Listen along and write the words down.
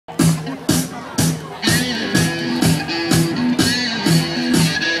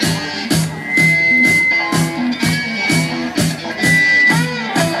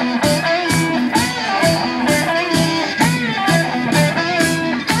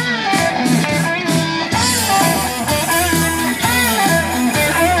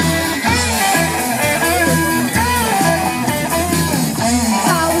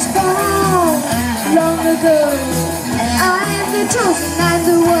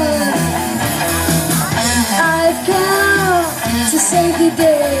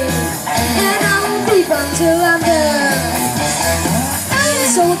to London.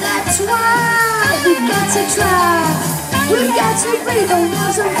 So that's why we got to try. We got to be the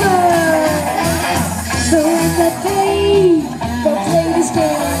ones who learn. So in the pain, they'll play this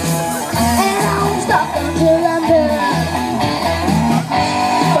game, and I won't stop until I'm done.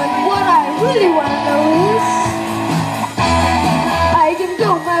 But what I really want to know is I can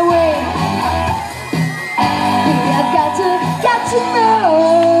go my way. I've got to know.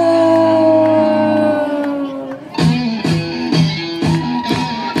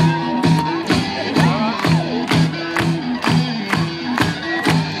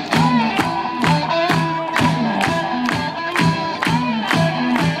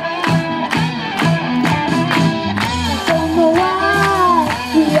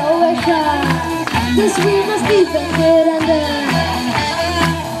 Yes, we must be bended under.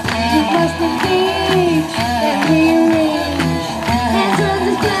 We must engage and rearrange and turn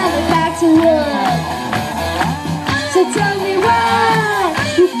this planet back to work. So tell me why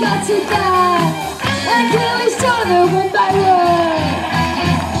you've got to die and kill each other one by one.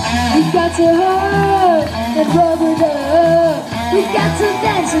 We've got to hug and rub it up. We've got to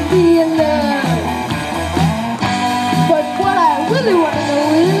dance and be in love. But what I really want to know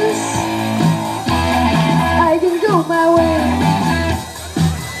is I can go my way.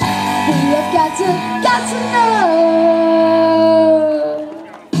 We have got to know.